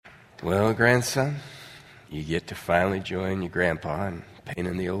Well, grandson, you get to finally join your grandpa in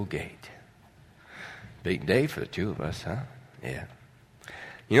painting the old gate. Big day for the two of us, huh? Yeah.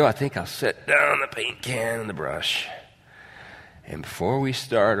 You know, I think I'll set down the paint can and the brush. And before we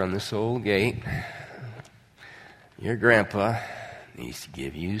start on this old gate, your grandpa needs to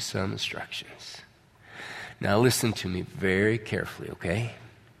give you some instructions. Now listen to me very carefully, okay?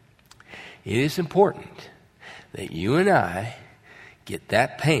 It is important that you and I get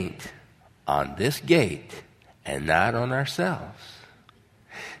that paint on this gate and not on ourselves.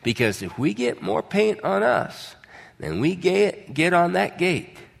 Because if we get more paint on us than we get on that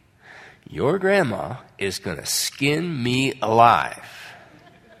gate, your grandma is going to skin me alive.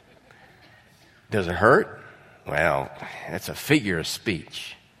 Does it hurt? Well, that's a figure of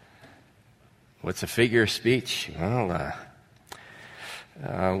speech. What's a figure of speech? Well,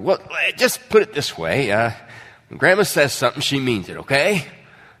 just put it this way. When Grandma says something, she means it, okay?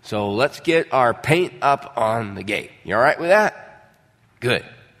 So let's get our paint up on the gate. You all right with that? Good.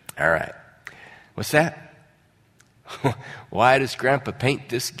 All right. What's that? Why does Grandpa paint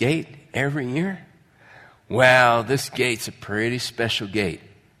this gate every year? Well, this gate's a pretty special gate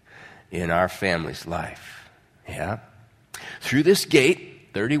in our family's life. Yeah. Through this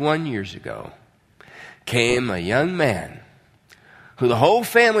gate, 31 years ago, came a young man who the whole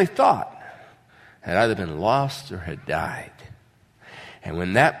family thought had either been lost or had died. And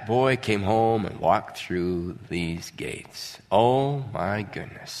when that boy came home and walked through these gates, oh my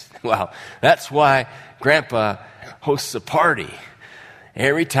goodness. Well, that's why Grandpa hosts a party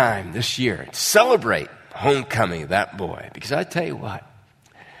every time this year to celebrate homecoming of that boy. Because I tell you what,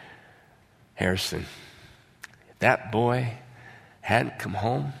 Harrison, if that boy hadn't come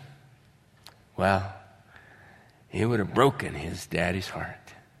home, well, it would have broken his daddy's heart.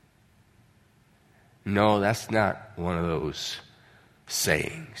 No, that's not one of those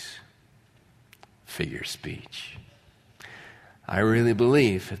sayings, figure of speech. I really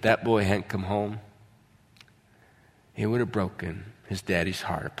believe if that boy hadn't come home, it would have broken his daddy's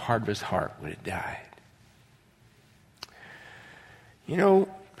heart. A part of his heart would have died. You know,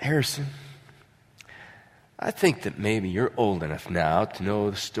 Harrison, I think that maybe you're old enough now to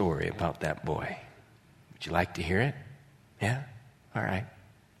know the story about that boy. Would you like to hear it? Yeah? All right.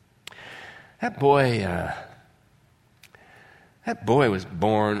 That boy was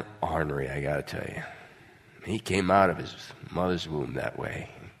born ornery, I got to tell you. He came out of his mother's womb that way.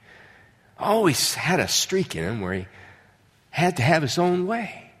 Always had a streak in him where he had to have his own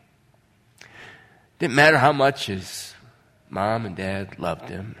way. Didn't matter how much his mom and dad loved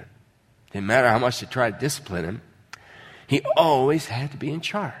him. Didn't matter how much they tried to discipline him. He always had to be in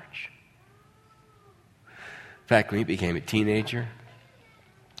charge. In fact, when he became a teenager,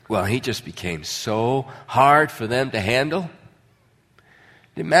 well, he just became so hard for them to handle.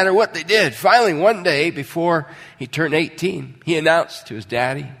 Didn't matter what they did. Finally, one day before he turned 18, he announced to his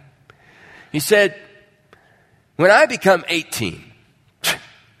daddy, he said, when I become 18,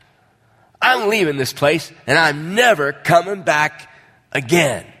 I'm leaving this place and I'm never coming back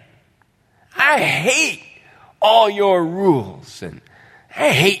again. I hate all your rules and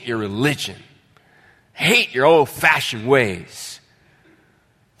I hate your religion. I hate your old-fashioned ways.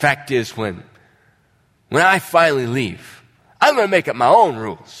 Fact is, when I finally leave, I'm going to make up my own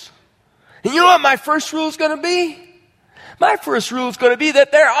rules. And you know what my first rule is going to be? My first rule is going to be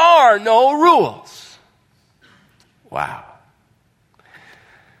that there are no rules. Wow.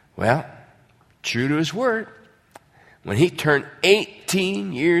 Well, true to his word, when he turned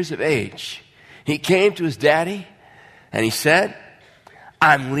 18 years of age, he came to his daddy and he said,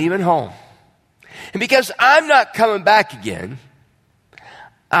 I'm leaving home. And because I'm not coming back again,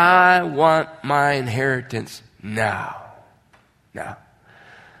 I want my inheritance now. Now,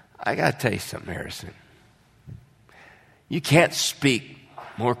 I got to tell you something, Harrison. You can't speak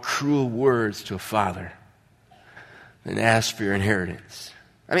more cruel words to a father than ask for your inheritance.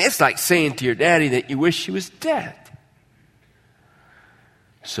 I mean, it's like saying to your daddy that you wish he was dead.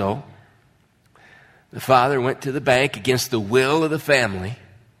 So, the father went to the bank against the will of the family.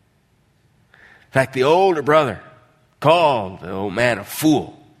 In fact, the older brother called the old man a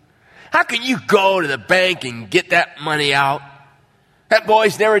fool. How can you go to the bank and get that money out? That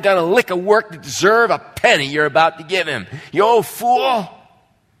boy's never done a lick of work to deserve a penny you're about to give him. You old fool.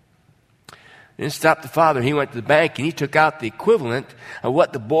 Didn't stop the father. He went to the bank and he took out the equivalent of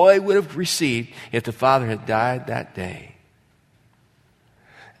what the boy would have received if the father had died that day.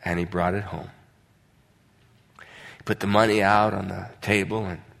 And he brought it home. He put the money out on the table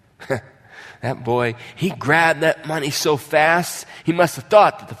and That boy, he grabbed that money so fast, he must have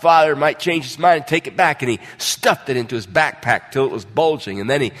thought that the father might change his mind and take it back, and he stuffed it into his backpack till it was bulging, and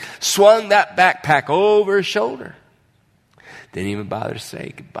then he swung that backpack over his shoulder. Didn't even bother to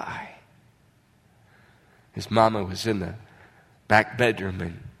say goodbye. His mama was in the back bedroom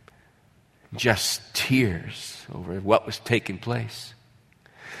and just tears over what was taking place.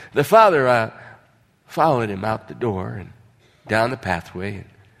 The father followed him out the door and down the pathway and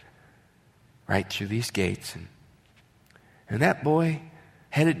right through these gates. And that boy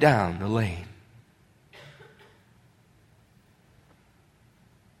headed down the lane.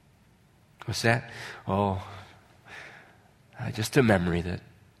 What's that? Oh, just a memory that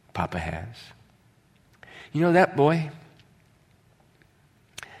Papa has. You know, that boy,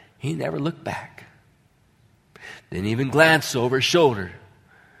 he never looked back. Didn't even glance over his shoulder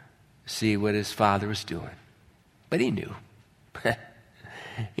to see what his father was doing. But he knew.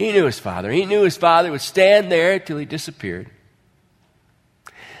 He knew his father. He knew his father would stand there till he disappeared.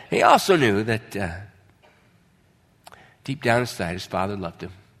 He also knew that deep down inside, his father loved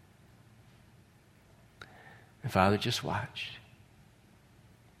him. The father just watched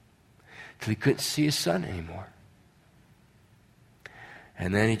till he couldn't see his son anymore.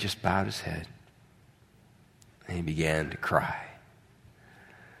 And then he just bowed his head and he began to cry.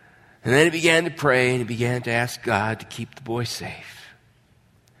 And then he began to pray and he began to ask God to keep the boy safe.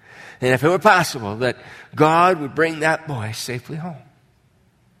 And if it were possible, that God would bring that boy safely home.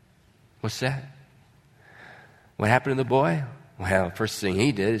 What's that? What happened to the boy? Well, first thing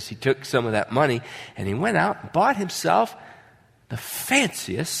he did is he took some of that money and he went out and bought himself the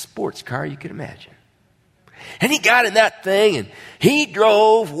fanciest sports car you could imagine. And he got in that thing and he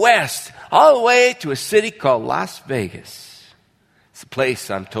drove west all the way to a city called Las Vegas. It's a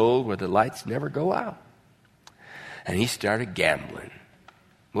place, I'm told, where the lights never go out. And he started gambling.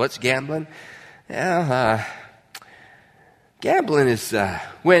 What's gambling? Well, gambling is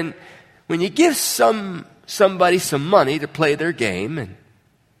when you give somebody some money to play their game,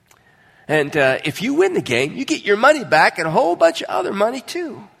 and if you win the game, you get your money back and a whole bunch of other money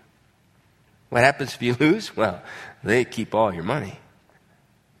too. What happens if you lose? Well, they keep all your money.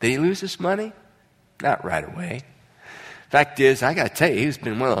 Did he lose his money? Not right away. Fact is, I got to tell you, he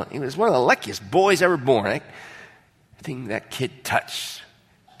was one of the luckiest boys ever born. Everything that kid touched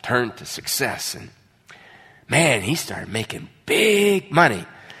turned to success, and man, he started making big money.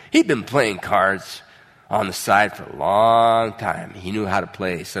 He'd been playing cards on the side for a long time. He knew how to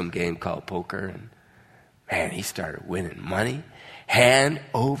play some game called poker, and man, he started winning money hand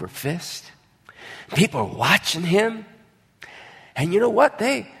over fist. People were watching him, and you know what?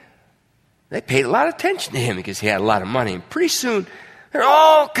 They paid a lot of attention to him because he had a lot of money, and pretty soon there were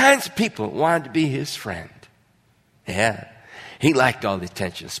all kinds of people who wanted to be his friend. Yeah. He liked all the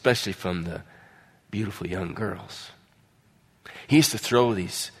attention, especially from the beautiful young girls. He used to throw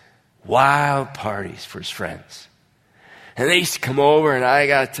these wild parties for his friends. And they used to come over, and I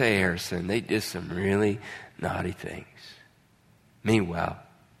got to tell you, Harrison, they did some really naughty things. Meanwhile,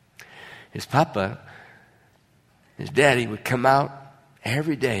 his papa, his daddy would come out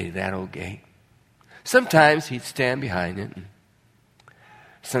every day to that old gate. Sometimes he'd stand behind it, and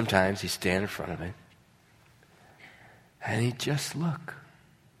sometimes he'd stand in front of it. And he'd just look.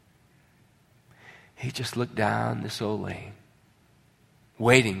 He'd just look down this old lane,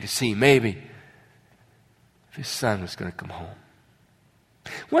 waiting to see maybe if his son was going to come home.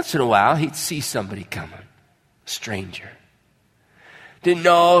 Once in a while, he'd see somebody coming, a stranger. Didn't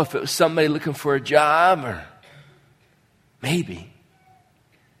know if it was somebody looking for a job or maybe,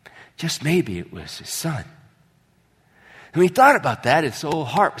 just maybe it was his son. And when he thought about that, his whole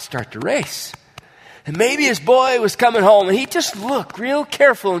heart would start to race. And maybe his boy was coming home, and he'd just look real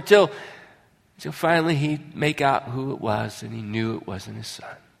careful until finally he'd make out who it was, and he knew it wasn't his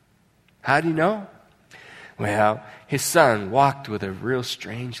son. How do you know? Well, his son walked with a real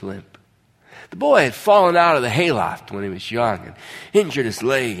strange limp. The boy had fallen out of the hayloft when he was young and injured his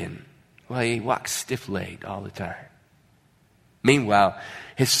leg, and well, he walked stiff-legged all the time. Meanwhile,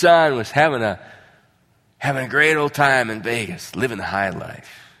 his son was having a great old time in Vegas, living the high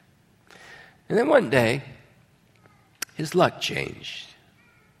life. And then one day, his luck changed.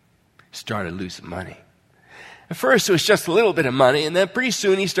 He started losing money. At first, it was just a little bit of money, and then pretty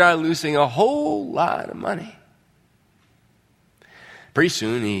soon he started losing a whole lot of money. Pretty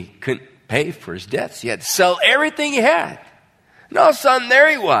soon, he couldn't pay for his debts. He had to sell everything he had. And all of a sudden, there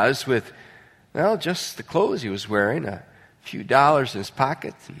he was with, well, just the clothes he was wearing, a few dollars in his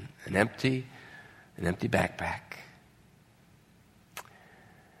pockets, and an empty backpack.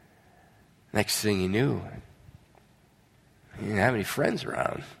 Next thing he knew, he didn't have any friends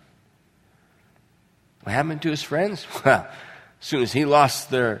around. What happened to his friends? Well, as soon as he lost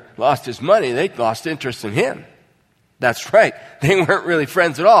his money, they lost interest in him. That's right. They weren't really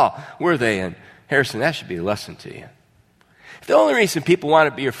friends at all, were they? And Harrison, that should be a lesson to you. If the only reason people want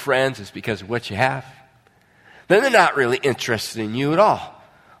to be your friends is because of what you have, then they're not really interested in you at all.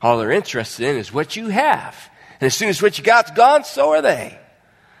 All they're interested in is what you have. And as soon as what you got's gone, so are they.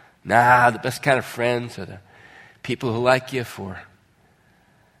 Nah, the best kind of friends are the people who like you for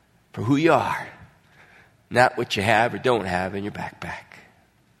who you are, not what you have or don't have in your backpack.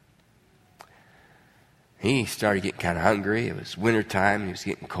 He started getting kind of hungry. It was wintertime. He was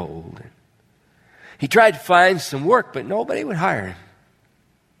getting cold. And he tried to find some work, but nobody would hire him.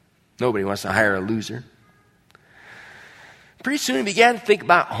 Nobody wants to hire a loser. Pretty soon he began to think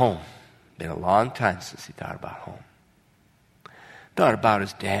about home. Been a long time since he thought about home. Thought about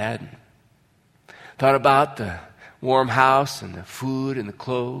his dad. Thought about the warm house and the food and the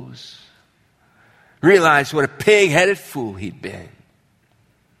clothes. Realized what a pig-headed fool he'd been.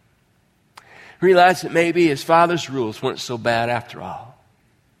 Realized that maybe his father's rules weren't so bad after all.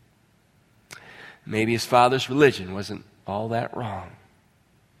 Maybe his father's religion wasn't all that wrong.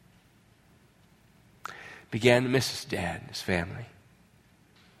 Began to miss his dad and his family.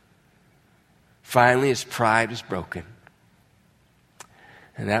 Finally, his pride was broken.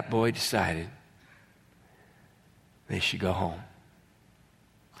 And that boy decided they should go home.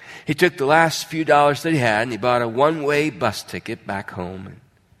 He took the last few dollars that he had and he bought a one-way bus ticket back home. And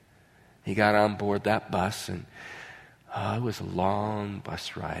he got on board that bus, and it was a long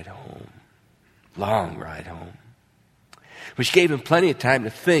bus ride home. Long ride home. Which gave him plenty of time to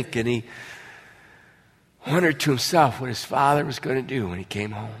think, and he wondered to himself what his father was going to do when he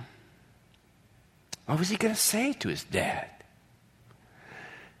came home. What was he going to say to his dad?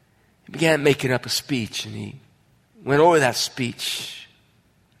 He began making up a speech, and he went over that speech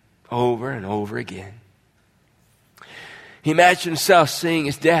over and over again. He imagined himself seeing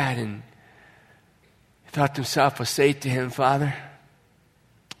his dad, and he thought to himself, I'll say to him, Father,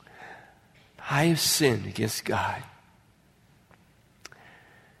 I have sinned against God,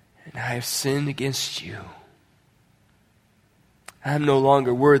 and I have sinned against you. I am no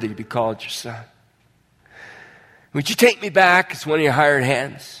longer worthy to be called your son. Would you take me back as one of your hired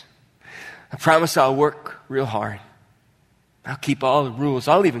hands? I promise I'll work real hard. I'll keep all the rules.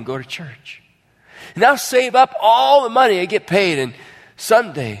 I'll even go to church. And I'll save up all the money I get paid. And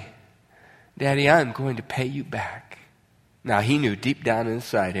someday, Daddy, I'm going to pay you back. Now, he knew deep down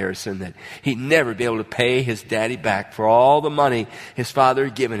inside, Harrison, that he'd never be able to pay his daddy back for all the money his father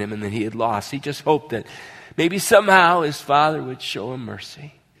had given him and that he had lost. He just hoped that maybe somehow his father would show him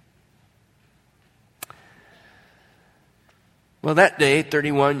mercy. Well, that day,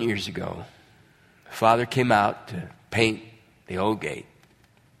 31 years ago, Father came out to paint the old gate.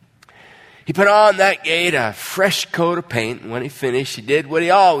 He put on that gate a fresh coat of paint, and when he finished, he did what he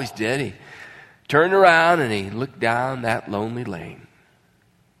always did. He turned around and he looked down that lonely lane.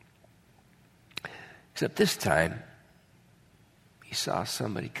 Except this time, he saw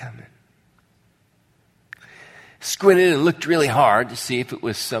somebody coming. Squinted and looked really hard to see if it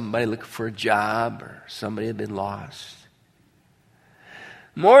was somebody looking for a job or somebody had been lost.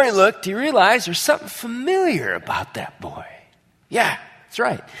 The more he looked, he realized there's something familiar about that boy. Yeah, that's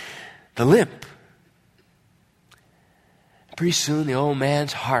right. The limp. Pretty soon, the old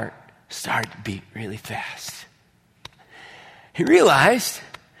man's heart started to beat really fast. He realized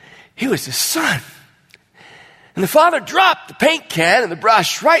he was his son. And the father dropped the paint can and the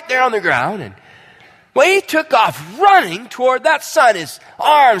brush right there on the ground. And well, he took off running toward that son, his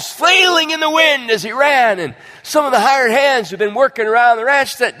arms flailing in the wind as he ran. And some of the hired hands who'd been working around the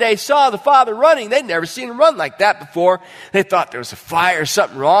ranch that day saw the father running. They'd never seen him run like that before. They thought there was a fire or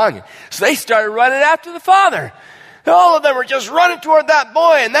something wrong. So they started running after the father. And all of them were just running toward that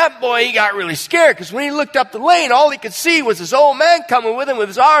boy. And that boy, he got really scared because when he looked up the lane, all he could see was this old man coming with him with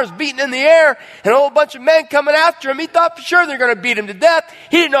his arms beating in the air and a whole bunch of men coming after him. He thought for sure they were going to beat him to death.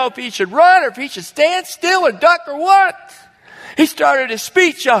 He didn't know if he should run or if he should stand still or duck or what. He started his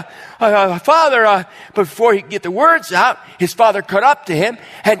speech, Father, but before he could get the words out, his father cut up to him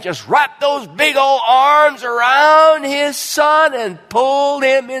and just wrapped those big old arms around his son and pulled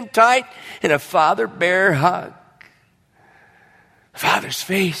him in tight in a father-bear hug. Father's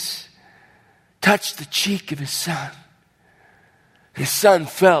face touched the cheek of his son. His son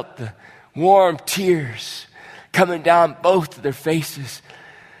felt the warm tears coming down both of their faces.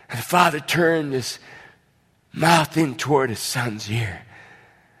 And the father turned his mouth in toward his son's ear.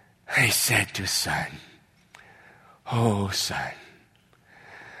 And he said to his son, "Oh, son,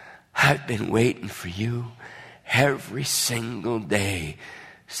 I've been waiting for you every single day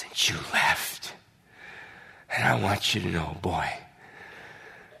since you left. And I want you to know, boy,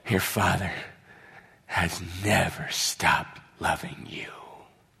 your father has never stopped loving you.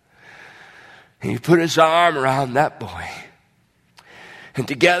 And he put his arm around that boy. And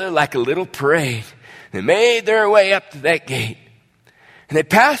together, like a little parade, they made their way up to that gate. And they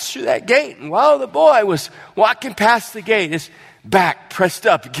passed through that gate. And while the boy was walking past the gate, his back pressed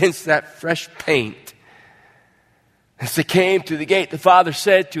up against that fresh paint. As they came to the gate, the father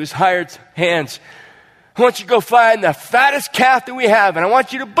said to his hired hands, I want you to go find the fattest calf that we have, and I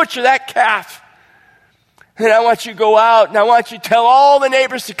want you to butcher that calf. And I want you to go out, and I want you to tell all the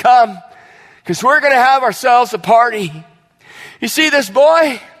neighbors to come, because we're going to have ourselves a party. You see this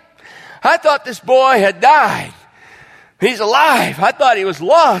boy? I thought this boy had died. He's alive. I thought he was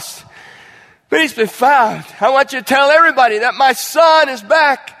lost, but he's been found. I want you to tell everybody that my son is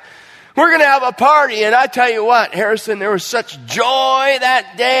back. We're going to have a party. And I tell you what, Harrison, there was such joy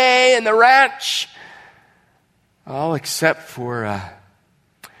that day in the ranch. All except for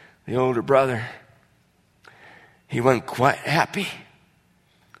the older brother. He wasn't quite happy.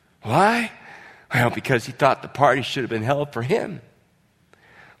 Why? Well, because he thought the party should have been held for him.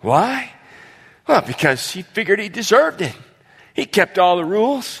 Why? Well, because he figured he deserved it. He kept all the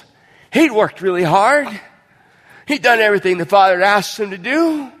rules. He'd worked really hard. He'd done everything the father had asked him to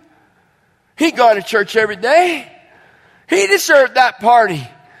do. He'd gone to church every day. He deserved that party.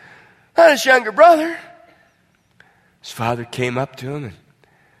 Not his younger brother. His father came up to him and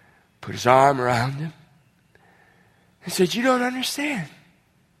put his arm around him and said, you don't understand.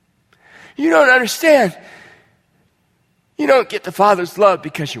 You don't understand. You don't get the Father's love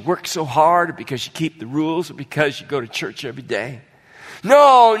because you work so hard or because you keep the rules or because you go to church every day.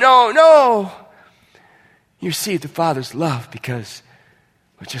 No, no, no. You receive the Father's love because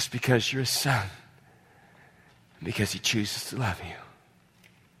you're his son. Because he chooses to love you.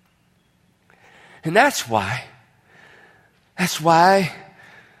 And that's why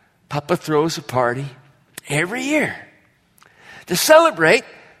Papa throws a party every year to celebrate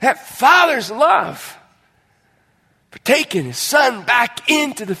that Father's love for taking his son back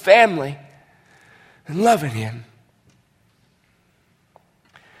into the family and loving him.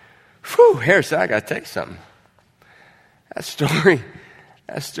 Whew, Harrison, I got to tell you something. That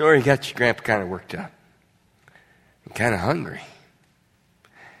story got your grandpa kind of worked up and kind of hungry.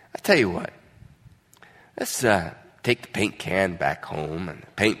 I tell you what, let's take the paint can back home and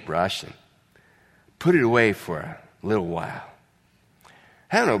the paintbrush and put it away for a little while.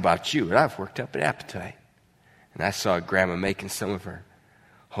 I don't know about you, but I've worked up an appetite. And I saw Grandma making some of her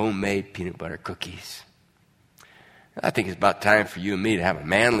homemade peanut butter cookies. I think it's about time for you and me to have a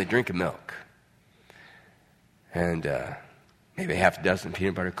manly drink of milk. And maybe half a dozen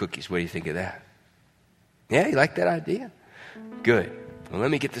peanut butter cookies. What do you think of that? Yeah, you like that idea? Good. Well,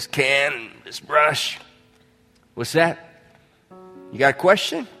 let me get this can and this brush. What's that? You got a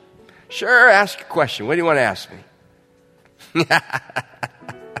question? Sure, ask a question. What do you want to ask me?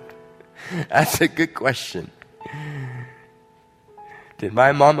 That's a good question. Did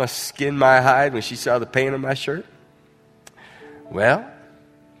my mama skin my hide when she saw the paint on my shirt? Well,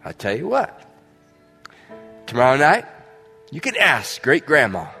 I'll tell you what. Tomorrow night, you can ask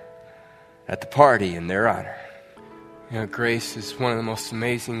great-grandma at the party in their honor. You know, grace is one of the most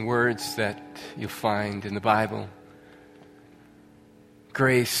amazing words that you'll find in the Bible.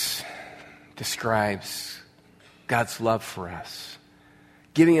 Grace describes God's love for us,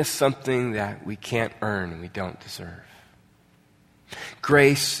 giving us something that we can't earn and we don't deserve.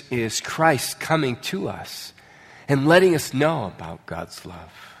 Grace is Christ coming to us and letting us know about God's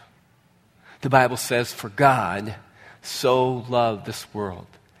love. The Bible says, for God so loved this world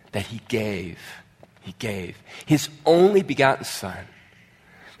that he gave his only begotten Son.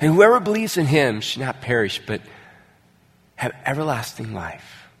 And whoever believes in him should not perish, but have everlasting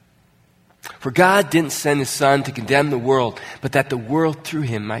life. For God didn't send his Son to condemn the world, but that the world through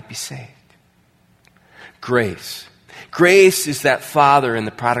him might be saved. Grace. Grace is that father in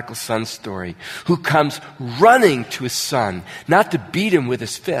the prodigal son story who comes running to his son, not to beat him with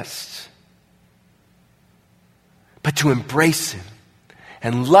his fists, but to embrace him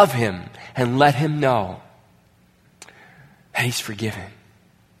and love him and let him know that he's forgiven.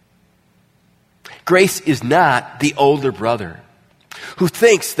 Grace is not the older brother who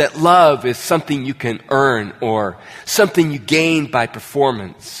thinks that love is something you can earn or something you gain by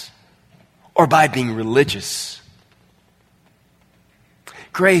performance or by being religious.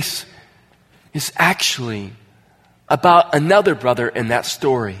 Grace is actually about another brother in that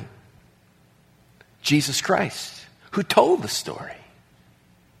story, Jesus Christ, who told the story.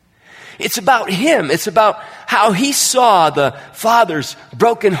 It's about him. It's about how he saw the Father's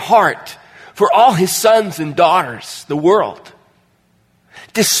broken heart for all his sons and daughters, the world,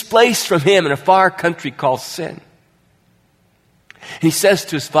 displaced from him in a far country called sin. He says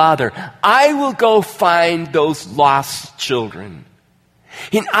to his Father, I will go find those lost children.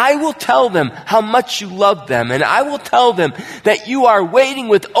 And I will tell them how much you love them. And I will tell them that you are waiting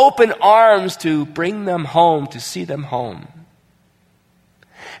with open arms to bring them home, to see them home.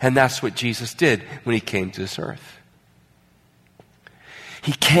 And that's what Jesus did when he came to this earth.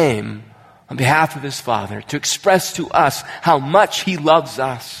 He came on behalf of his Father to express to us how much he loves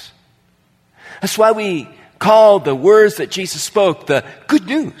us. That's why we call the words that Jesus spoke the good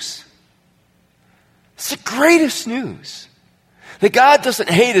news. It's the greatest news. That God doesn't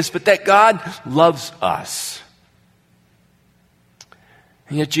hate us, but that God loves us.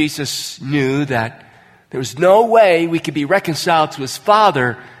 And yet Jesus knew that there was no way we could be reconciled to his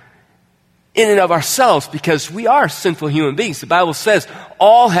Father in and of ourselves, because we are sinful human beings. The Bible says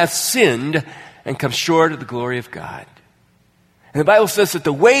all have sinned and come short of the glory of God. And the Bible says that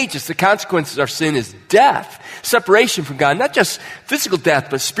the wages, the consequences of our sin is death, separation from God, not just physical death,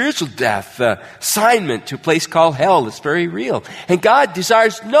 but spiritual death, assignment to a place called hell that's very real. And God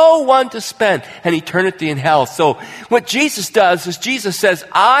desires no one to spend an eternity in hell. So what Jesus does is Jesus says,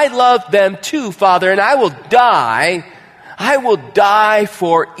 I love them too, Father, and I will die. I will die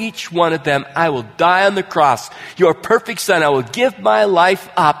for each one of them. I will die on the cross. Your perfect Son, I will give my life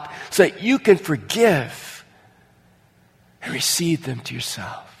up so that you can forgive and receive them to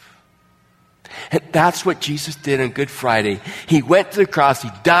yourself. And that's what Jesus did on Good Friday. He went to the cross.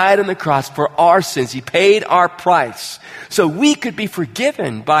 He died on the cross for our sins. He paid our price so we could be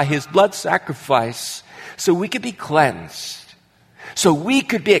forgiven by his blood sacrifice, so we could be cleansed, so we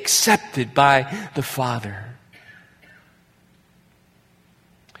could be accepted by the Father.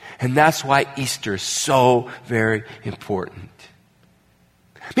 And that's why Easter is so very important.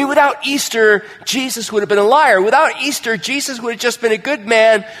 I mean, without Easter, Jesus would have been a liar. Without Easter, Jesus would have just been a good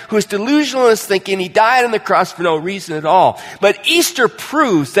man who was delusional in his thinking. He died on the cross for no reason at all. But Easter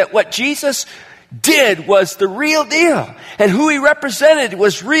proves that what Jesus did was the real deal. And who he represented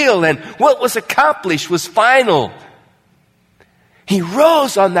was real. And what was accomplished was final. He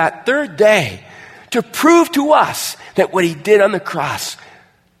rose on that third day to prove to us that what he did on the cross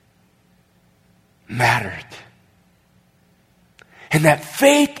mattered. And that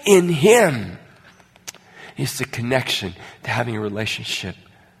faith in him is the connection to having a relationship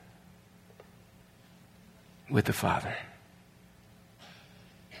with the Father.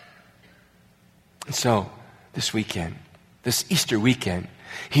 And so, this weekend, this Easter weekend,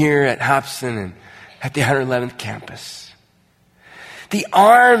 here at Hobson and at the 111th campus, the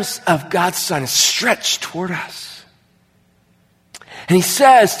arms of God's Son is stretched toward us. And he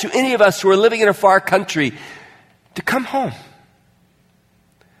says to any of us who are living in a far country to come home.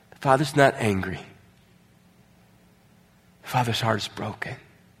 Father's not angry. Father's heart is broken.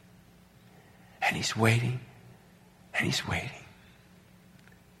 And he's waiting. And he's waiting.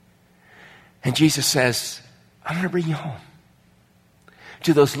 And Jesus says, I'm going to bring you home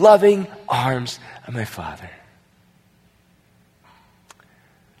to those loving arms of my Father.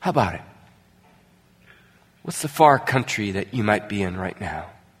 How about it? What's the far country that you might be in right now?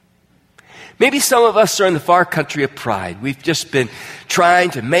 Maybe some of us are in the far country of pride. We've just been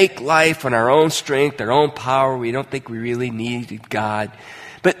trying to make life on our own strength, our own power. We don't think we really needed God.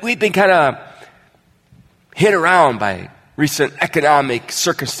 But we've been kind of hit around by recent economic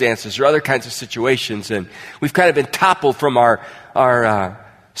circumstances or other kinds of situations. And we've kind of been toppled from our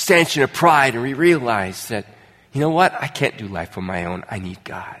stanchion of pride. And we realize that, you know what? I can't do life on my own. I need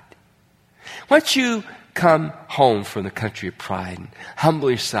God. Why don't you come home from the country of pride and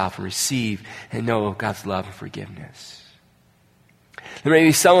humble yourself and receive and know of God's love and forgiveness. There may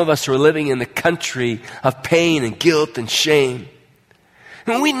be some of us who are living in the country of pain and guilt and shame.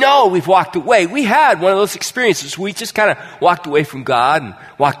 And we know we've walked away. We had one of those experiences where we just kind of walked away from God and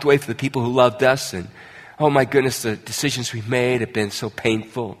walked away from the people who loved us. And oh my goodness, the decisions we've made have been so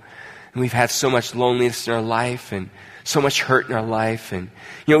painful. And we've had so much loneliness in our life and so much hurt in our life. And,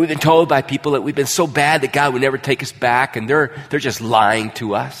 you know, we've been told by people that we've been so bad that God would never take us back. And they're just lying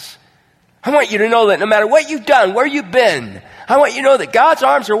to us. I want you to know that no matter what you've done, where you've been, I want you to know that God's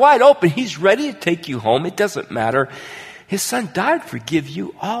arms are wide open. He's ready to take you home. It doesn't matter. His Son died to forgive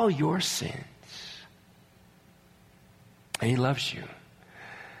you all your sins. And he loves you.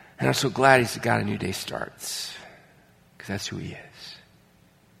 And I'm so glad he's the God a new day starts. Because that's who he is.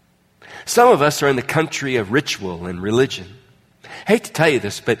 Some of us are in the country of ritual and religion. I hate to tell you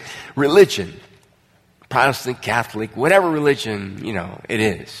this, but religion, Protestant, Catholic, whatever religion, you know, it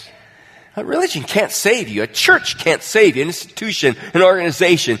is. A religion can't save you. A church can't save you. An institution, an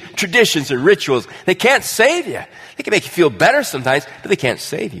organization, traditions and rituals, they can't save you. They can make you feel better sometimes, but they can't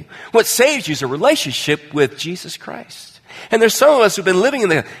save you. What saves you is a relationship with Jesus Christ. And there's some of us who've been living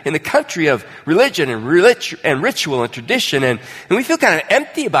in the country of religion and ritual and tradition, and we feel kind of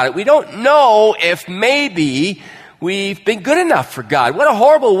empty about it. We don't know if maybe we've been good enough for God. What a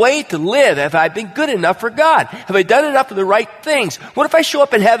horrible way to live. Have I been good enough for God? Have I done enough of the right things? What if I show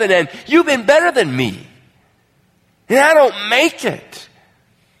up in heaven and you've been better than me? And I don't make it.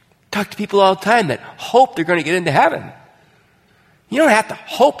 Talk to people all the time that hope they're going to get into heaven. You don't have to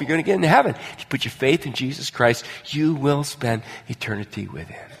hope you're going to get into heaven. If you put your faith in Jesus Christ, you will spend eternity with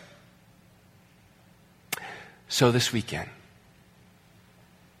Him. So this weekend,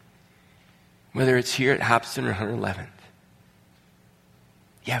 whether it's here at Hopson or 111th,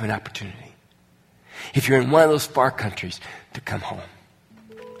 you have an opportunity. If you're in one of those far countries, to come home.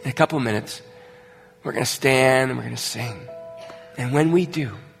 In a couple of minutes, we're going to stand and we're going to sing. And when we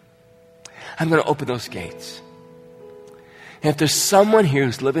do, I'm going to open those gates. And if there's someone here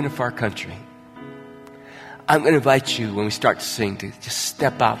who's living in a far country, I'm going to invite you, when we start to sing, to just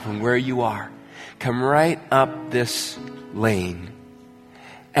step out from where you are. Come right up this lane.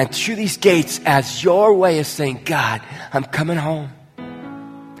 And through these gates, as your way of saying, God, I'm coming home.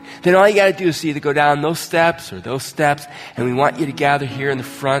 Then all you got to do is either go down those steps or those steps. And we want you to gather here in the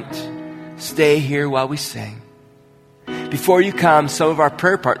front. Stay here while we sing. Before you come, some of our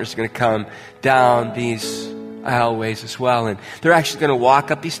prayer partners are going to come down these aisleways as well. And they're actually going to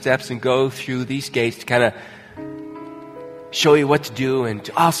walk up these steps and go through these gates to kind of show you what to do, and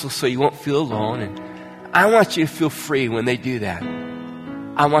also so you won't feel alone. And I want you to feel free when they do that.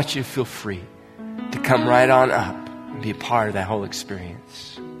 I want you to feel free to come right on up and be a part of that whole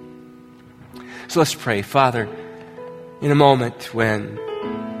experience. So let's pray. Father, in a moment when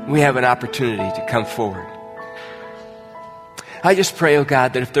we have an opportunity to come forward, I just pray, oh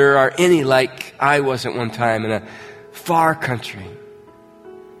God, that if there are any like I was at one time in a far country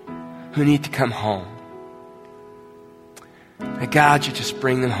who need to come home, that God, you just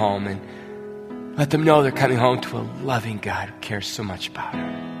bring them home and let them know they're coming home to a loving God who cares so much about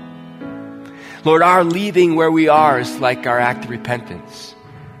them. Lord, our leaving where we are is like our act of repentance.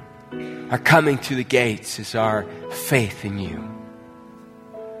 Our coming to the gates is our faith in you.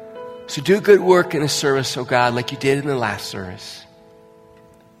 So do good work in the service, oh God, like you did in the last service.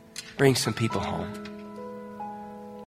 Bring some people home.